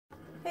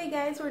Hey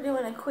guys, we're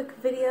doing a quick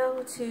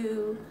video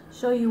to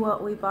show you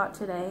what we bought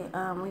today.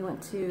 We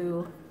went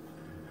to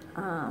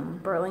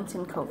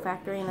Burlington Coat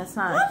Factory, and it's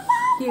not a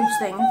huge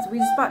thing. We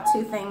just bought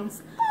two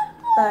things,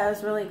 but I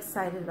was really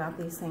excited about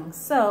these things.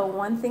 So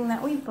one thing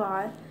that we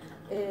bought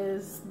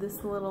is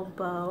this little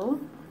bow,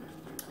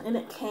 and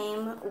it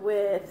came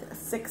with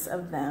 6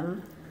 of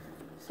them.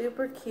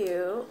 Super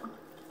cute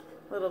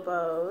little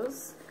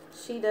bows.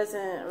 She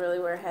doesn't really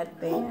wear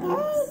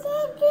headbands,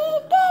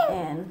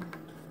 and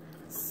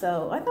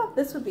so I thought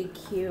this would be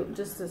cute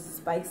just to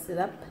spice it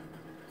up.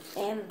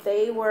 And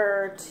they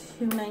were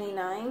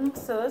 $2.99,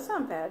 so that's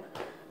not bad.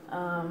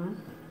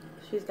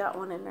 She's got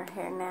one in her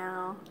hair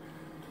now.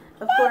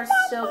 Of course,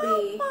 she'll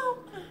be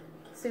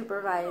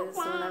supervised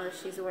whenever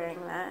she's wearing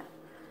that.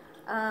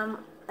 And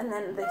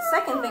then the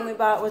second thing we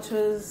bought, which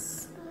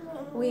was,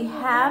 we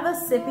have a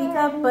sippy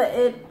cup, but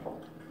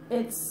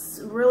it's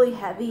really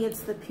heavy. It's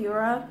the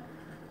Pura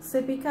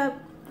sippy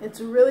cup. It's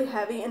really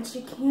heavy, and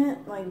she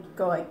can't like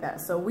go like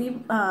that. So we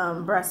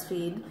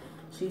breastfeed.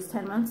 She's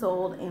 10 months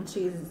old, and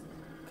she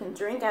can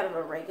drink out of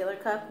a regular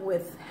cup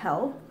with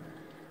help,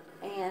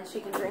 and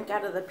she can drink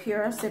out of the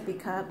Pura sippy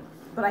cup,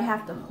 but I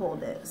have to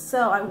hold it.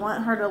 So I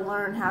want her to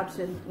learn how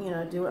to,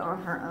 do it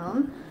on her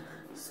own.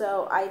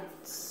 So I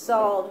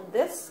saw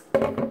this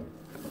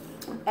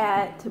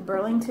at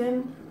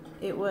Burlington.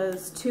 It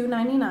was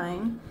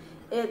 $2.99.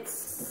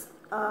 It's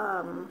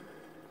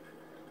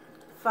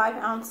 5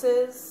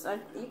 ounces.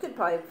 You could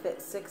probably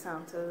fit 6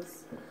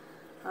 ounces.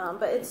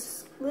 But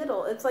it's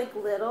little. It's like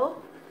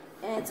little,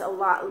 and it's a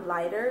lot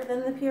lighter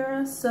than the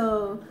Pura.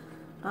 So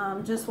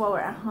just while we're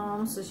at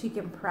home, so she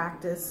can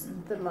practice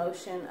the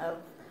motion of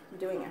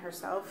doing it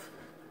herself,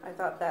 I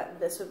thought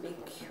that this would be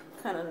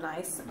kind of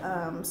nice.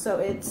 So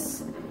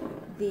it's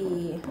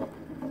the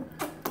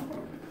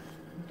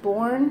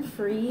Born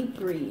Free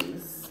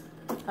Breeze.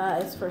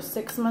 It's for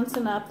 6 months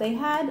and up. They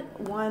had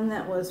one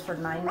that was for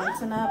 9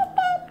 months and up,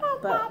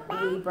 but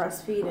we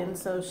breastfeed, and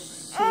so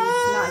she's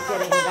not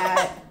getting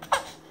that.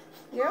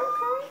 You're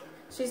okay?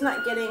 She's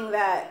not getting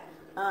that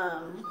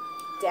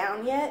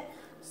down yet,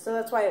 so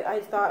that's why I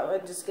thought I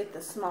would just get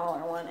the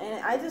smaller one.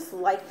 And I just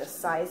like the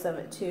size of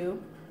it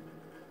too.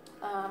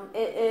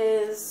 It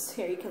is,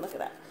 here, you can look at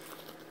that,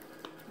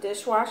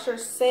 dishwasher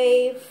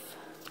safe,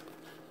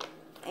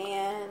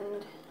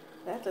 and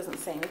that doesn't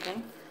say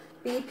anything.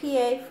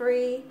 BPA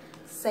free,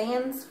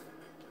 sans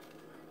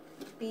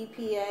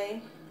BPA.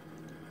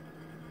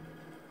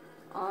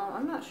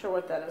 I'm not sure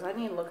what that is. I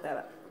need to look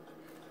that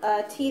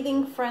up.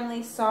 Teething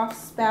friendly, soft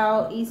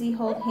spout, easy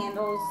hold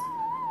handles,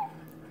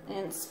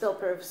 and spill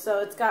proof. So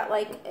it's got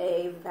like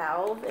a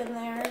valve in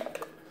there.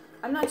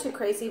 I'm not too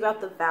crazy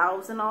about the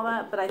valves and all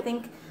that, but I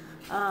think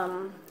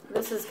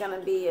this is going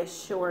to be a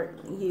short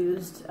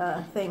used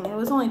thing. It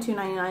was only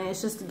 $2.99.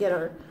 It's just to get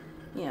her,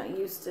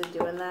 used to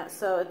doing that.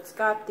 So it's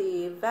got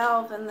the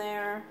valve in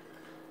there.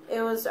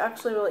 It was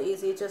actually really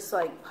easy. It just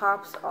like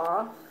pops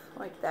off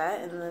like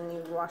that, and then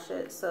you wash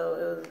it.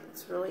 So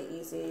it's really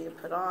easy to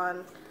put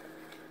on.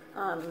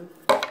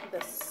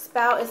 The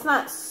spout, it's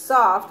not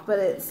soft, but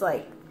it's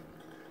like,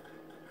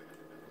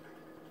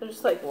 there's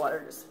just like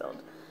water just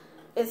spilled.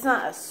 It's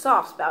not a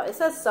soft spout. It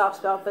says soft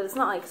spout, but it's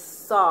not like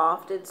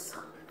soft. It's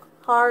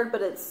hard,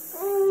 but it's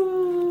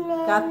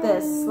got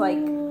this like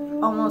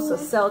almost a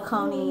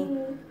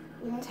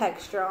silicone-y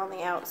texture on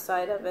the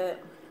outside of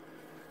it.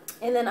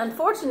 And then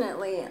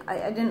unfortunately,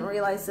 I didn't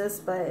realize this,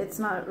 but it's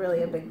not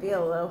really a big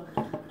deal though.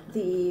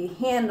 The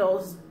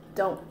handles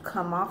don't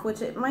come off,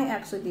 which it might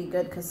actually be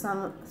good, because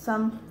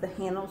some the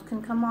handles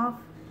can come off,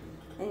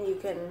 and you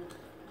can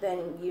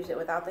then use it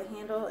without the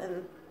handle.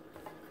 And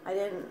I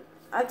didn't.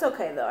 It's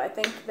okay though. I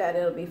think that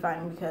it'll be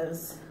fine,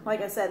 because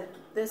like I said,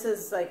 this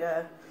is like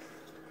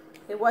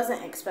it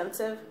wasn't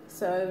expensive,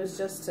 so it was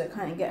just to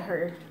kind of get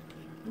her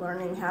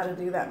learning how to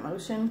do that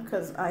motion,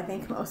 because I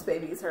think most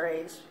babies her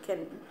age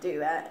can do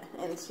that,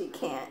 and she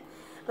can't.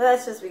 But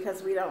that's just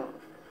because we don't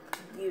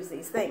use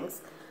these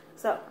things.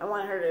 So I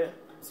want her to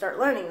start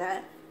learning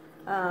that.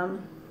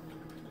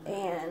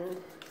 And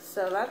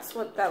so that's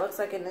what that looks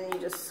like, and then you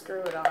just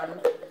screw it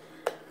on.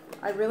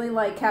 I really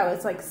like how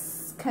it's like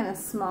kind of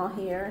small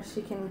here.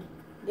 She can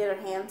get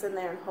her hands in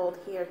there and hold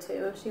here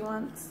too if she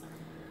wants.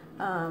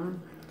 And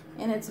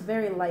it's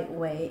very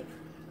lightweight.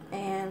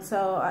 And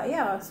so,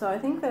 yeah, so I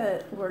think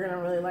that we're going to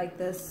really like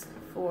this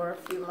for a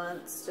few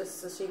months,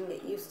 just so she can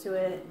get used to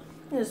it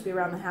and just be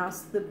around the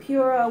house. The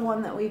Pura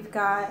one that we've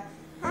got,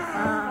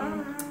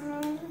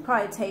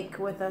 probably take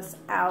with us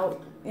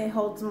out. It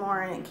holds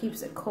more and it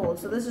keeps it cold.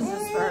 So this is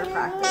just for her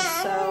practice.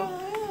 So,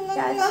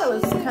 yeah, I thought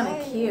it was kind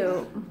of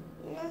cute.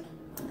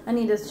 I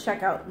need to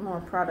check out more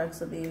products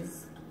of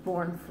these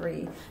Born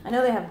Free. I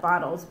know they have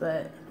bottles,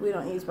 but we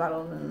don't use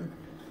bottles, and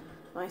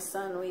my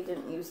son, we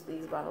didn't use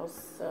these bottles.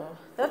 So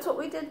that's what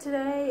we did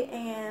today.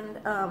 And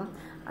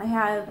I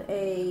have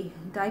a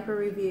diaper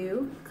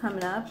review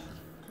coming up,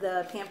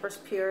 the Pampers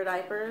Pure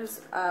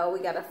diapers. We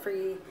got a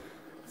free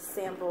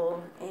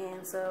sample,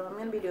 and so I'm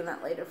going to be doing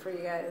that later for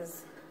you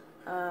guys.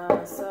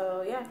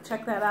 So yeah,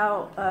 check that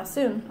out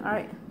soon. All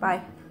right,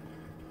 bye.